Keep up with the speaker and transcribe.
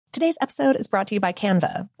Today's episode is brought to you by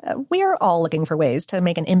Canva. We're all looking for ways to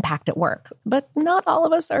make an impact at work, but not all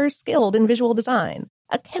of us are skilled in visual design.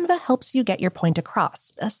 Canva helps you get your point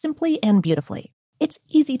across, simply and beautifully. It's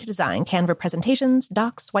easy to design Canva presentations,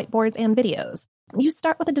 docs, whiteboards, and videos. You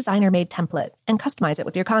start with a designer-made template and customize it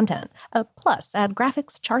with your content. Plus, add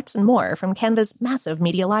graphics, charts, and more from Canva's massive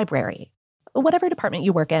media library. Whatever department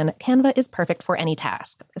you work in, Canva is perfect for any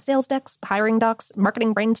task. Sales decks, hiring docs,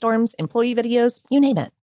 marketing brainstorms, employee videos, you name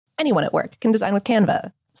it. Anyone at work can design with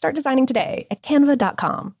Canva. Start designing today at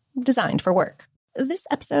canva.com. Designed for work. This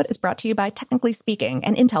episode is brought to you by Technically Speaking,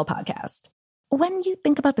 an Intel podcast. When you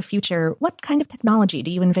think about the future, what kind of technology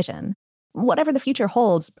do you envision? Whatever the future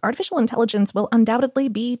holds, artificial intelligence will undoubtedly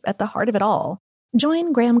be at the heart of it all.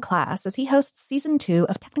 Join Graham Class as he hosts Season 2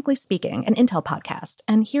 of Technically Speaking, an Intel podcast,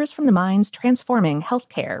 and hears from the minds transforming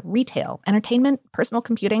healthcare, retail, entertainment, personal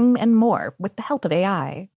computing, and more with the help of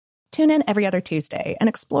AI. Tune in every other Tuesday and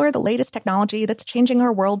explore the latest technology that's changing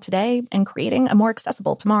our world today and creating a more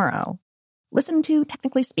accessible tomorrow. Listen to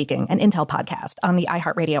Technically Speaking, an Intel podcast on the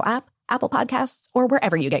iHeartRadio app, Apple Podcasts, or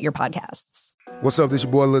wherever you get your podcasts. What's up, this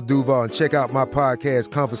your boy Lil Duval, and check out my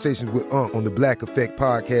podcast, Conversations with Unc, on the Black Effect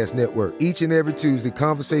Podcast Network. Each and every Tuesday,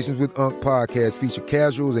 Conversations with Unc podcast feature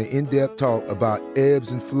casual and in-depth talk about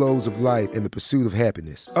ebbs and flows of life and the pursuit of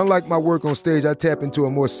happiness. Unlike my work on stage, I tap into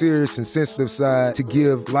a more serious and sensitive side to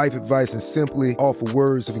give life advice and simply offer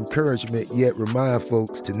words of encouragement, yet remind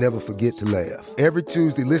folks to never forget to laugh. Every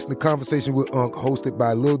Tuesday, listen to Conversation with Unc, hosted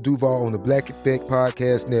by Lil Duval on the Black Effect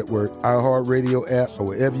Podcast Network, iHeartRadio app, or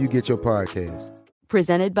wherever you get your podcasts.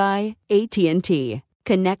 Presented by AT&T.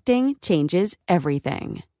 Connecting changes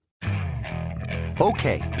everything.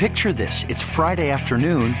 Okay, picture this. It's Friday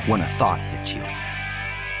afternoon when a thought hits you.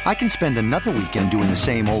 I can spend another weekend doing the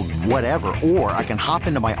same old whatever, or I can hop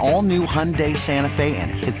into my all-new Hyundai Santa Fe and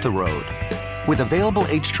hit the road. With available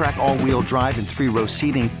H-Track all-wheel drive and 3-row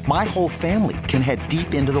seating, my whole family can head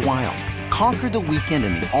deep into the wild. Conquer the weekend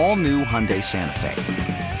in the all-new Hyundai Santa Fe.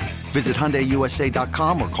 Visit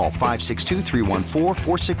HyundaiUSA.com or call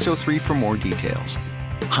 562-314-4603 for more details.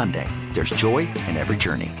 Hyundai, there's joy in every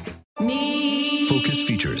journey. Focus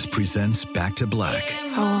Features presents Back to Black.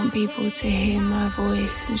 I want people to hear my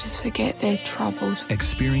voice and just forget their troubles.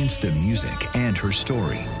 Experience the music and her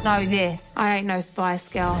story. Know this, I ain't no Spice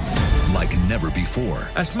Girl. Like never before.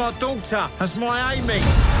 That's my daughter. That's my Amy.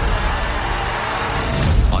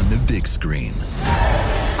 On the big screen.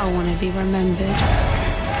 I want to be remembered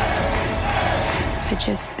for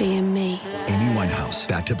just being me. Amy Winehouse,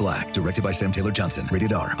 Back to Black, directed by Sam Taylor Johnson.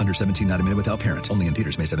 Rated R, under 17, not a minute without parent. Only in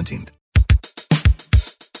theaters May 17th.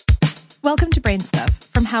 Welcome to Brain Stuff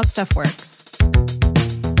from How Stuff Works.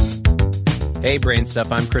 Hey, Brain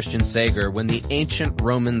Stuff, I'm Christian Sager. When the ancient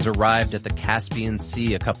Romans arrived at the Caspian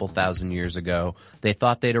Sea a couple thousand years ago, they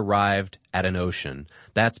thought they'd arrived at an ocean.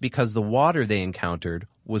 That's because the water they encountered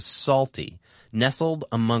was salty. Nestled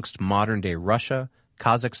amongst modern-day Russia,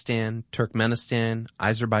 Kazakhstan, Turkmenistan,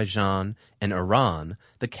 Azerbaijan, and Iran,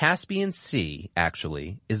 the Caspian Sea,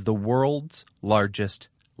 actually, is the world's largest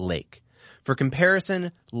lake. For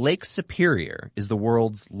comparison, Lake Superior is the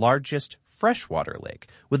world's largest freshwater lake,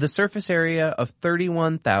 with a surface area of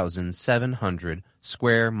 31,700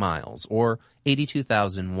 square miles, or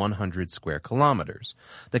 82,100 square kilometers.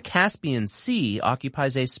 The Caspian Sea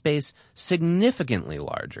occupies a space significantly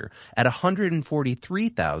larger at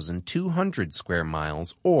 143,200 square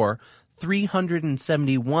miles, or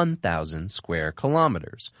 371,000 square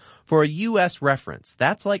kilometers. For a U.S. reference,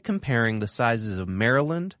 that's like comparing the sizes of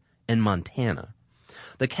Maryland and Montana.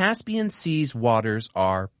 The Caspian Sea's waters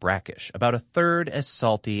are brackish, about a third as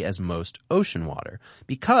salty as most ocean water,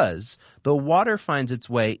 because the water finds its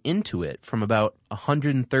way into it from about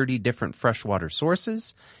 130 different freshwater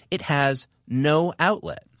sources. It has no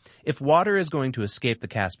outlet. If water is going to escape the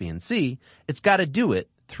Caspian Sea, it's got to do it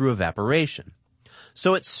through evaporation.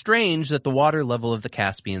 So it's strange that the water level of the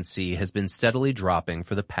Caspian Sea has been steadily dropping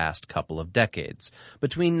for the past couple of decades.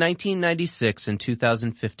 Between 1996 and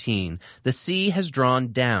 2015, the sea has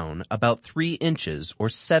drawn down about 3 inches or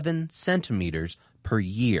 7 centimeters per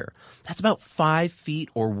year. That's about 5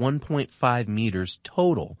 feet or 1.5 meters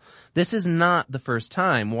total. This is not the first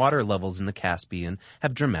time water levels in the Caspian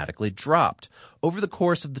have dramatically dropped. Over the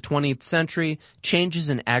course of the 20th century,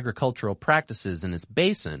 changes in agricultural practices in its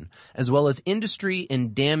basin, as well as industry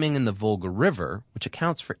in damming in the Volga River, which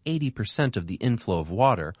accounts for 80% of the inflow of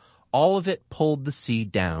water, all of it pulled the sea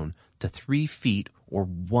down to 3 feet or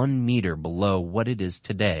 1 meter below what it is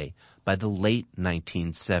today by the late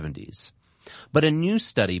 1970s. But a new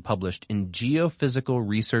study published in Geophysical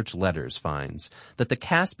Research Letters finds that the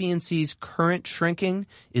Caspian Sea's current shrinking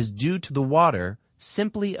is due to the water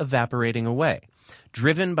simply evaporating away.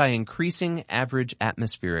 Driven by increasing average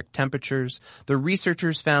atmospheric temperatures, the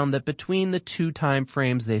researchers found that between the two time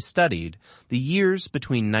frames they studied, the years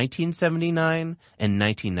between 1979 and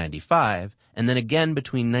 1995, and then again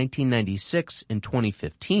between 1996 and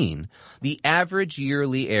 2015, the average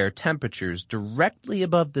yearly air temperatures directly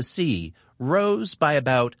above the sea rose by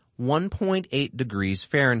about 1.8 degrees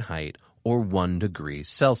Fahrenheit or 1 degree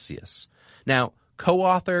Celsius. Now,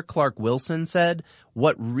 co-author Clark Wilson said,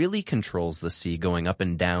 what really controls the sea going up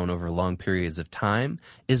and down over long periods of time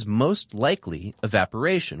is most likely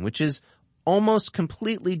evaporation, which is almost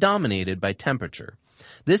completely dominated by temperature.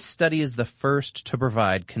 This study is the first to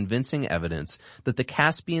provide convincing evidence that the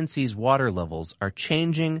Caspian Sea's water levels are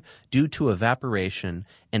changing due to evaporation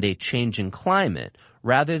and a changing climate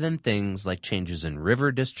rather than things like changes in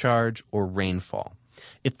river discharge or rainfall.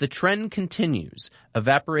 If the trend continues,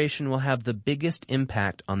 evaporation will have the biggest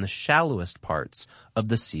impact on the shallowest parts of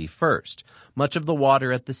the sea first. Much of the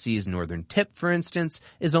water at the sea's northern tip, for instance,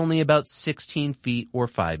 is only about 16 feet or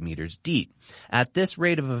 5 meters deep. At this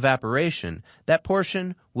rate of evaporation, that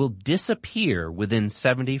portion will disappear within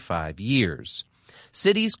 75 years.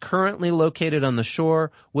 Cities currently located on the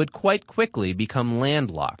shore would quite quickly become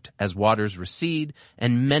landlocked as waters recede,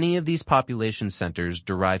 and many of these population centers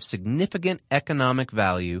derive significant economic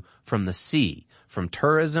value from the sea, from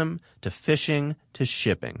tourism to fishing to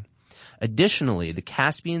shipping. Additionally, the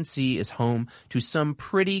Caspian Sea is home to some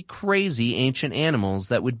pretty crazy ancient animals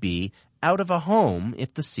that would be out of a home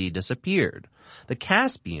if the sea disappeared. The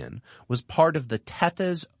Caspian was part of the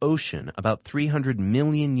Tethys Ocean about 300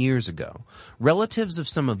 million years ago. Relatives of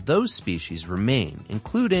some of those species remain,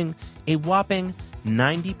 including a whopping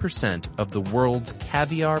 90% of the world's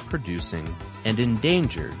caviar-producing and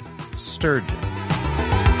endangered sturgeon.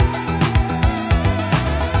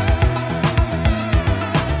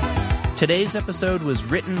 Today's episode was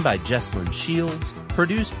written by Jesslyn Shields,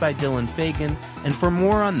 produced by Dylan Fagan, and for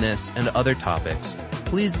more on this and other topics,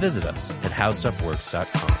 please visit us at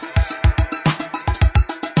howstuffworks.com.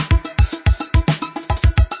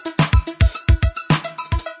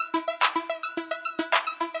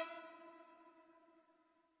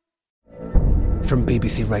 From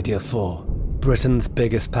BBC Radio 4, Britain's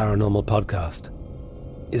biggest paranormal podcast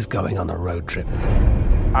is going on a road trip.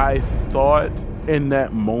 I thought in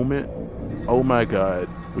that moment, oh my God,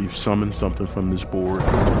 we've summoned something from this board.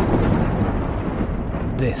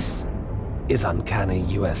 This is Uncanny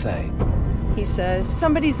USA. He says,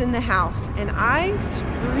 somebody's in the house, and I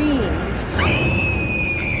screamed.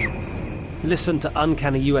 Listen to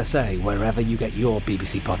Uncanny USA wherever you get your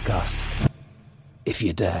BBC podcasts, if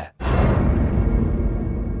you dare.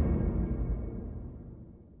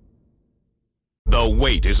 The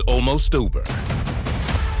wait is almost over.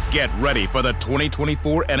 Get ready for the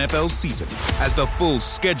 2024 NFL season as the full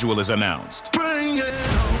schedule is announced.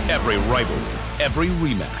 Every rivalry, every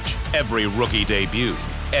rematch, every rookie debut,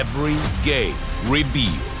 every game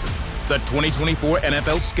revealed. The 2024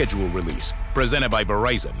 NFL schedule release, presented by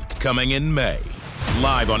Verizon, coming in May.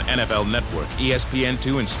 Live on NFL Network,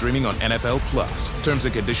 ESPN2, and streaming on NFL Plus. Terms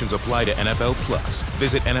and conditions apply to NFL Plus.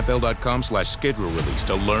 Visit NFL.com/schedule release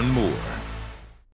to learn more.